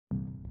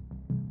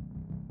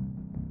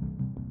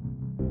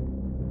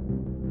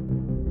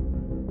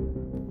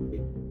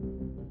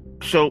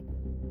So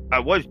I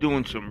was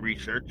doing some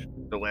research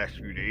the last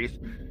few days,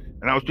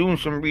 and I was doing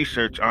some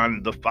research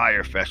on the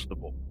Fyre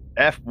Festival,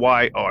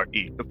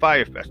 FYRE, the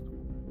Fyre Festival.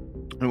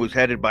 It was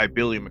headed by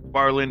Billy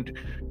McFarland,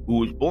 who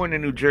was born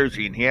in New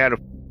Jersey, and he had a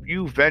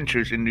few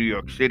ventures in New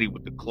York City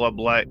with the club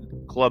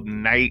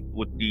night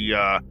with the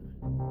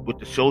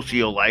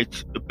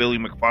sociolites. Billy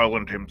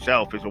McFarland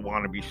himself is a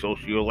wannabe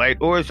sociolite,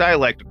 or as I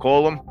like to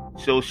call them,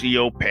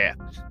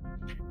 sociopaths.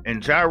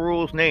 And Ja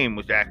Rule's name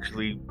was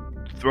actually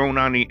thrown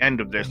on the end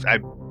of this. I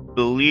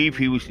believe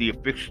he was the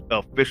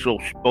official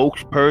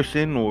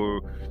spokesperson,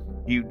 or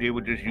they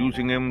were just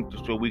using him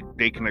so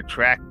they can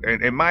attract.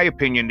 And in my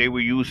opinion, they were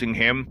using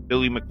him.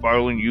 Billy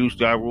McFarland used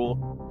Ja Rule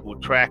to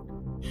attract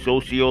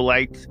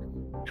sociolites,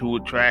 to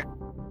attract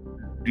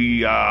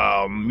the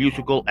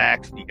musical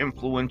acts, the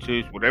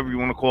influencers, whatever you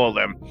want to call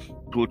them,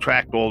 to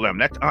attract all them.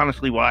 That's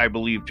honestly why I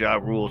believe Ja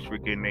Rule's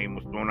freaking name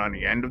was thrown on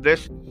the end of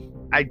this.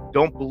 I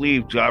don't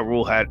believe Ja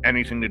Rule had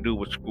anything to do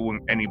with screwing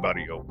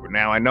anybody over.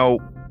 Now, I know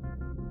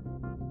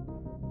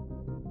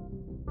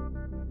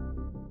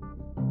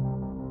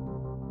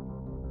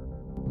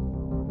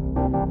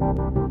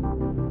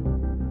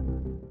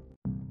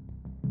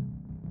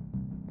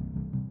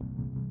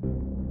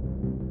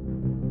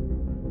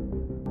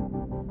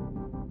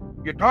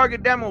your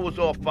target demo was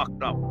all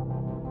fucked up.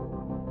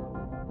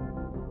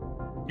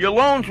 Your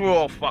loans were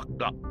all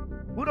fucked up.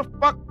 Who the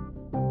fuck?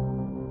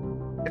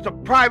 It's a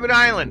private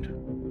island.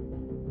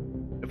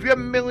 If you have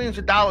millions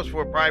of dollars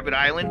for a private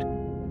island,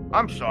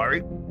 I'm sorry.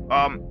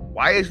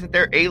 Why isn't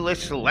there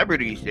A-list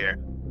celebrities there?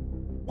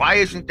 Why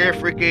isn't there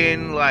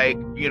freaking,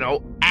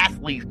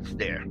 athletes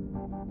there?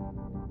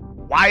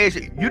 Why is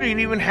it? You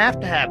didn't even have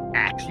to have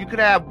acts. You could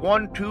have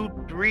 1,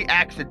 2, 3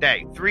 acts a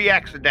day. 3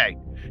 acts a day.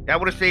 That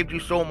would have saved you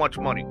so much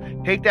money.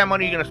 Take that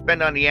money you're going to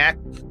spend on the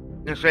acts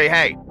and say,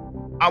 hey,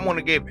 I want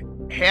to give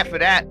half of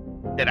that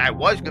I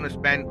was going to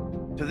spend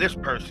to this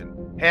person.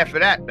 Half of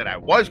that I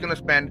was going to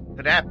spend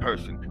to that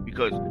person,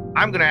 because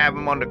I'm going to have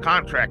them under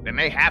contract and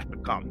they have to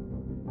come.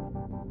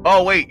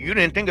 Oh, wait, you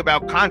didn't think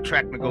about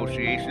contract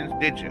negotiations,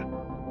 did you?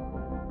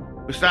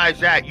 Besides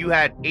that, you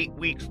had 8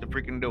 weeks to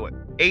freaking do it.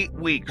 8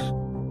 weeks.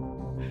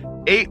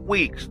 8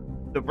 weeks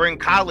to bring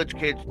college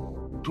kids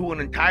to an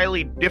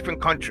entirely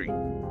different country.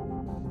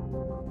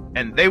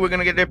 And they were going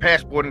to get their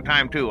passport in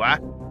time too, huh?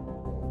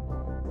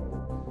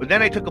 But then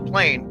they took a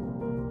plane.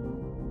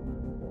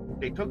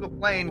 They took a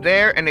plane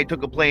there and they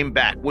took a plane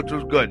back, which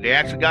was good. They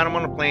actually got them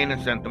on a plane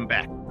and sent them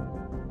back.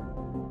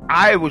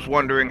 I was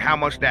wondering how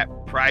much that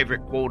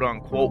private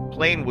quote-unquote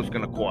plane was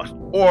going to cost.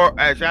 Or,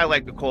 as I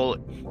like to call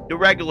it, the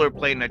regular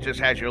plane that just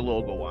has your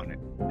logo on it.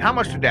 How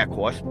much did that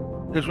cost?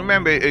 Because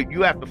remember,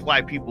 you have to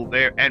fly people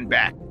there and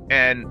back.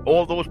 And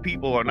all those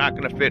people are not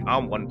going to fit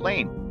on one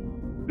plane.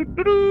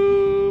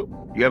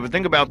 You ever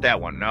think about that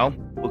one? No?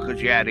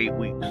 Because you had 8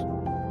 weeks.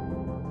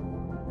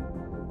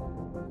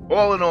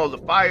 All in all, the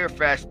Fyre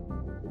Fest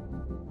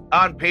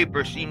on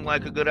paper seemed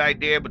like a good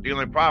idea, but the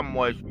only problem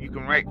was you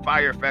can write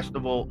Fyre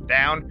Festival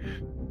down.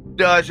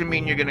 Doesn't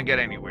mean you're going to get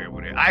anywhere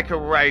with it. I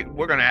could write,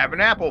 we're going to have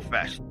an Apple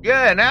Fest.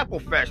 Yeah, an Apple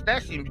Fest.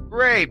 That seems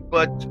great,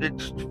 but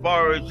it's as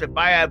far as if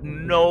I have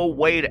no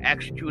way to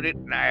execute it,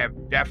 and I have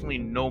definitely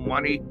no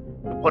money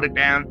to put it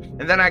down,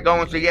 and then I go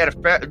and say, yeah,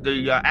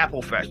 the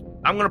Apple Fest.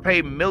 I'm going to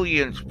pay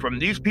millions from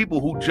these people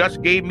who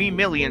just gave me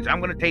millions. I'm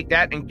going to take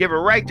that and give it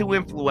right to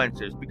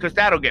influencers, because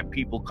that'll get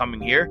people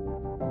coming here.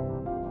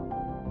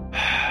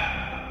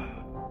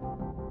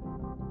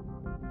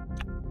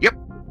 Yep.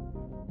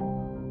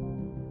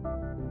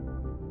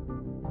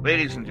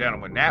 Ladies and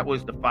gentlemen, that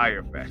was the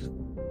Fyre Fest,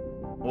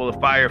 or the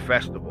Fyre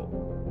Festival.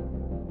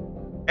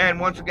 And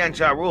once again,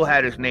 Ja Rule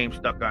had his name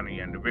stuck on the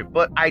end of it,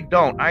 but I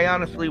don't. I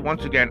honestly,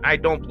 once again, I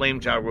don't blame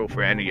Ja Rule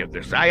for any of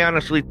this. I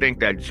honestly think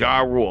that Ja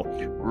Rule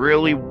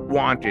really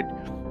wanted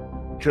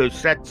to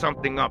set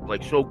something up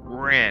like so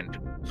grand,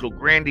 so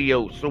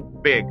grandiose, so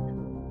big,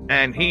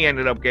 and he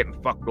ended up getting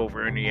fucked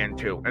over in the end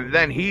too. And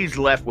then he's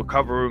left with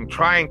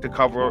trying to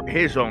cover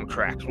his own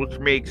tracks, which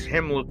makes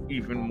him look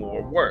even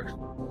more worse.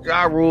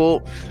 Ja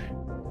Rule,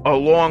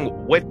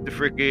 along with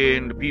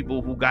the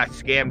people who got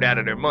scammed out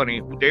of their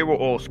money, they were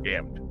all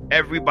scammed.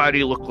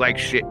 Everybody looked like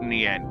shit in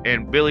the end,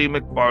 and Billy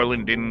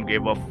McFarland didn't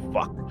give a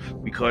fuck,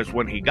 because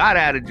when he got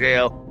out of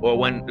jail, or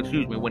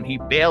when he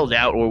bailed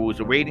out, or was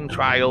awaiting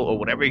trial, or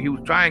whatever he was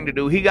trying to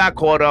do, he got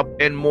caught up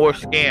in more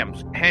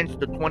scams, hence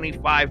the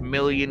 $25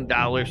 million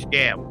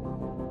scam.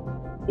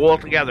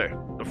 Altogether,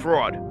 the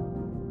fraud.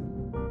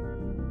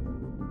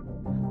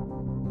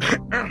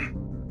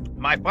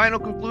 My final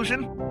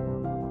conclusion: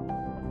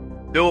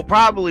 there will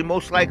probably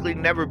most likely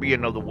never be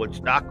another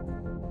Woodstock,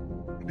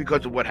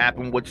 because of what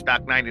happened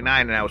Woodstock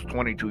 99, and that was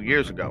 22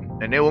 years ago.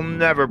 And they will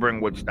never bring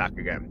Woodstock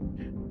again.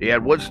 They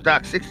had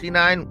Woodstock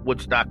 69,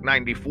 Woodstock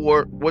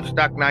 94,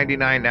 Woodstock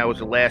 99, that was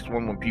the last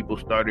one when people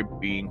started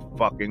being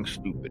fucking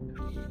stupid.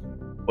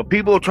 But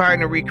people are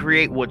trying to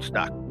recreate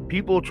Woodstock.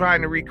 People are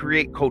trying to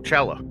recreate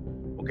Coachella,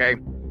 okay?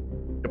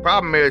 The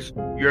problem is,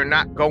 you're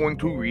not going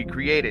to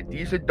recreate it.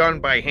 These are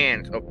done by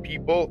hands of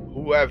people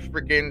who have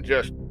freaking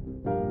just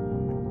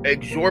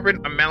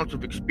exorbitant amounts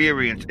of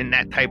experience in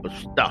that type of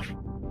stuff.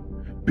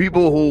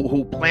 People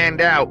who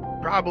planned out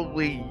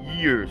probably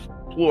years,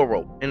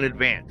 plural, in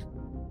advance.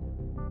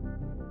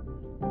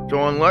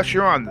 So unless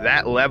you're on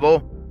that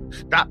level,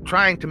 stop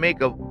trying to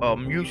make a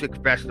music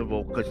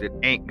festival, because it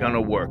ain't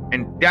gonna work.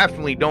 And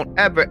definitely don't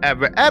ever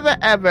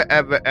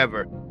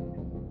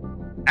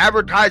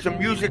advertise a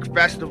music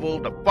festival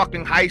to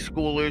fucking high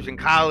schoolers and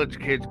college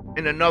kids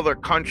in another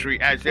country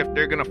as if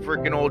they're gonna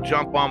freaking all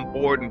jump on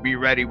board and be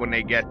ready when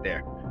they get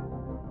there.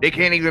 They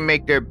can't even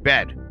make their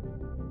bed.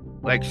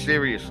 Like,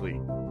 seriously.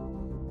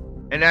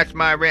 And that's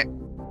my rant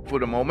for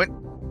the moment.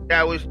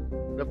 That was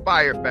the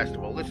Fyre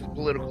Festival. This is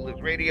Political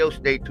Is Radio.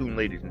 Stay tuned,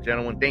 ladies and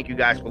gentlemen. Thank you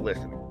guys for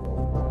listening.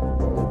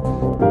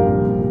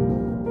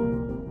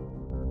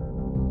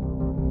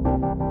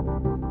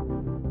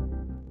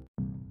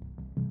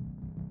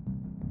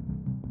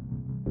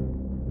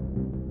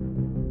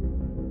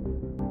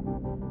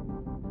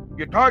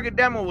 Your target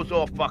demo was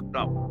all fucked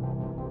up.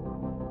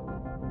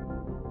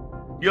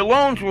 Your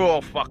loans were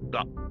all fucked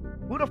up.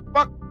 Who the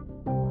fuck?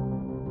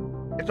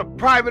 It's a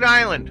private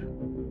island.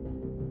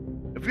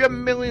 If you have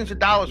millions of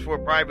dollars for a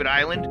private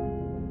island,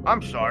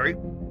 I'm sorry.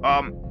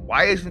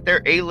 Why isn't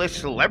there A-list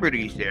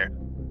celebrities there?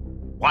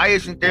 Why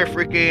isn't there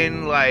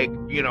freaking, like,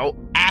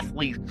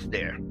 athletes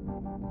there?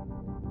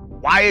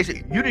 Why is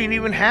it? You didn't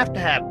even have to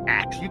have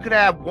acts. You could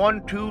have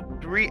 1, 2,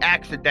 3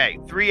 acts a day.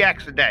 3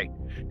 acts a day.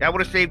 That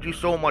would have saved you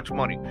so much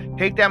money.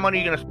 Take that money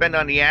you're going to spend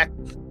on the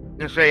acts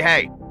and say,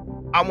 hey,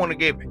 I want to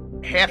give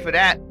half of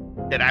that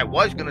I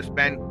was going to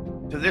spend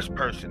to this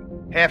person.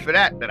 Half of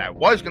that I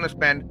was going to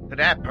spend to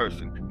that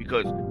person,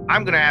 because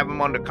I'm going to have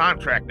them under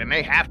contract and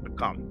they have to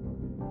come.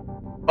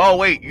 Oh,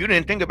 wait, you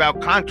didn't think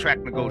about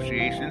contract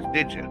negotiations,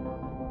 did you?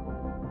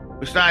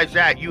 Besides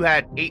that, you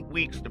had 8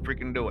 weeks to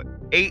freaking do it.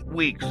 8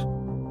 weeks.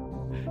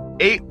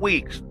 8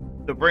 weeks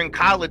to bring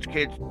college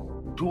kids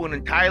to an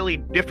entirely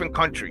different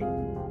country.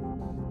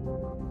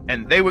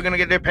 And they were going to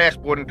get their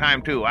passport in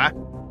time too, huh?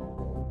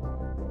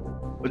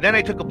 But then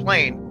they took a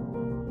plane.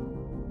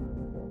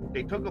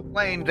 They took a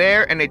plane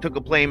there and they took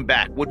a plane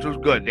back, which was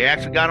good. They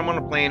actually got them on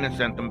a plane and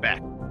sent them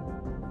back.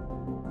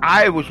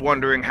 I was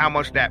wondering how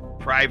much that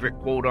private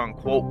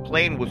quote-unquote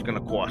plane was going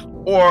to cost.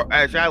 Or,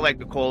 as I like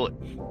to call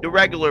it, the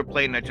regular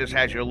plane that just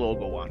has your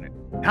logo on it.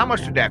 How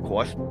much did that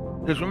cost?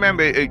 Because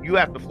remember, you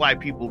have to fly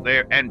people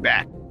there and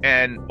back.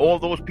 And all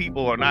those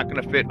people are not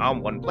going to fit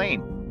on one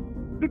plane.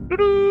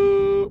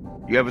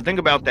 You ever think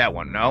about that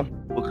one? No?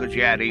 Because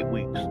you had 8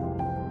 weeks.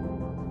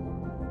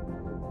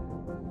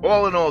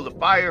 All in all, the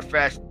Fyre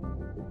Fest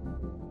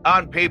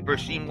on paper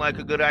seemed like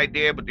a good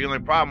idea, but the only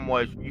problem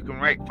was you can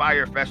write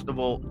Fyre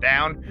Festival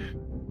down.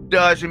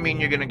 Doesn't mean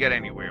you're going to get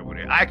anywhere with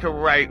it. I could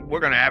write, we're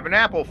going to have an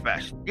Apple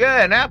Fest.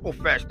 Yeah, an Apple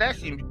Fest. That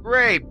seems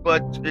great,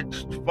 but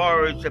it's as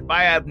far as if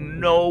I have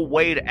no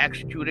way to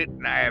execute it,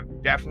 and I have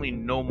definitely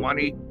no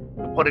money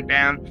to put it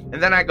down,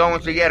 and then I go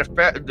and say, yeah,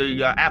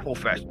 the Apple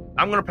Fest.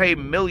 I'm going to pay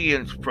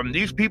millions from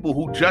these people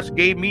who just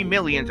gave me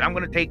millions. I'm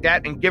going to take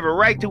that and give it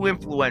right to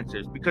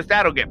influencers, because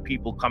that'll get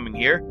people coming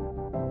here.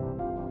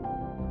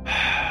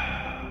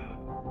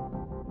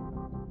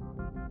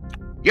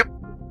 Yep.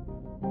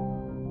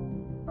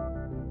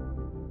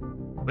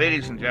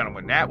 Ladies and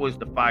gentlemen, that was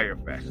the Fyre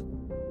Fest,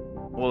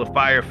 or the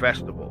Fyre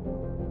Festival.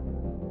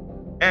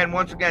 And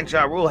once again,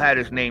 Ja Rule had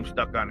his name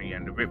stuck on the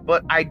end of it,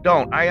 but I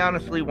don't. I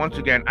honestly, once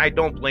again, I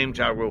don't blame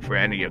Ja Rule for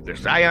any of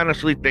this. I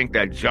honestly think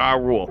that Ja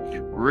Rule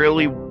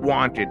really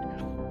wanted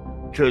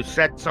to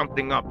set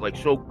something up like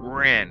so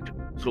grand,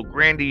 so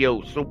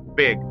grandiose, so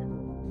big,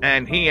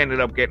 and he ended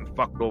up getting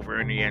fucked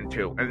over in the end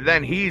too. And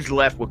then he's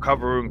left with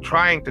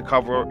trying to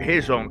cover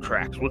his own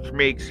tracks, which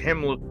makes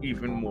him look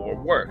even more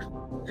worse.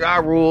 Ja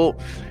Rule,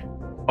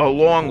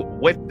 along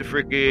with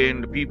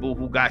the people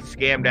who got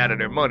scammed out of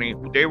their money,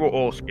 they were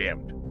all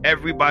scammed.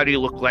 Everybody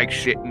looked like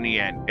shit in the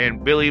end,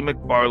 and Billy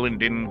McFarland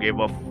didn't give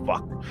a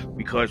fuck,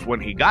 because when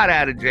he got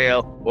out of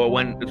jail, or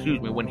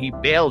when he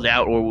bailed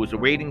out, or was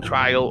awaiting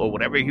trial, or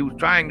whatever he was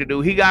trying to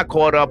do, he got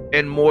caught up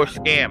in more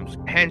scams,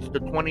 hence the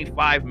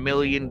 $25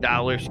 million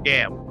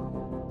scam.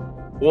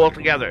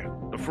 Altogether,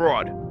 the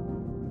fraud.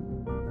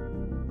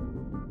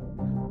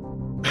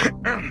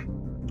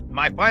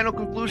 My final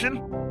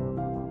conclusion: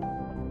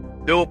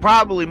 there will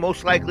probably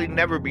most likely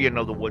never be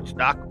another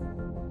Woodstock,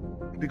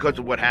 because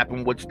of what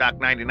happened Woodstock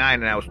 99,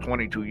 and that was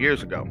 22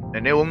 years ago.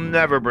 And they will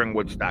never bring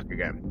Woodstock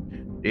again.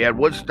 They had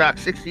Woodstock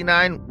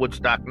 69,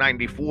 Woodstock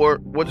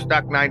 94,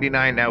 Woodstock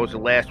 99. That was the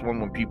last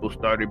one when people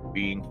started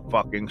being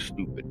fucking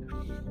stupid.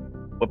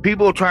 But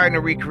people are trying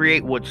to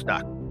recreate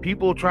Woodstock.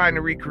 People are trying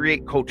to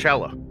recreate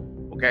Coachella.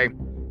 Okay?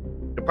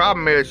 The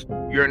problem is,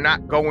 you're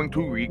not going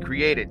to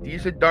recreate it.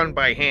 These are done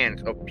by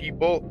hands of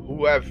people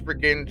who have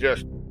freaking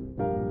just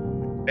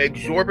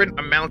exorbitant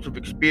amounts of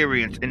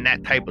experience in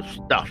that type of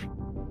stuff.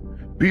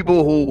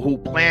 People who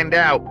planned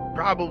out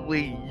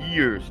probably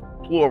years,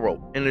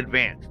 plural, in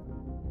advance.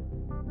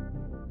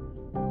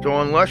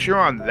 So unless you're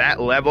on that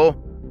level,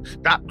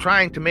 stop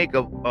trying to make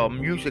a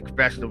music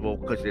festival,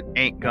 because it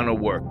ain't gonna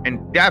work.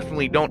 And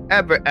definitely don't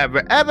ever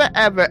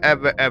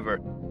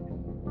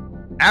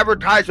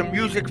advertise a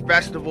music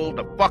festival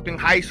to fucking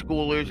high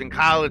schoolers and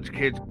college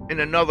kids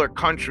in another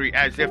country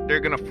as if they're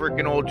gonna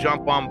freaking all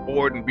jump on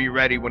board and be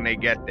ready when they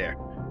get there.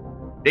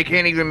 They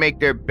can't even make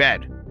their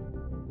bed.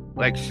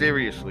 Like,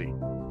 seriously.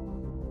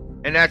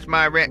 And that's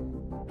my rant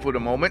for the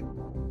moment.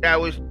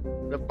 That was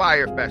the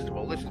Fire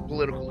Festival. This is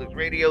Political Liz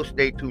Radio.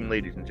 Stay tuned,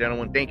 ladies and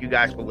gentlemen. Thank you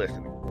guys for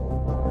listening.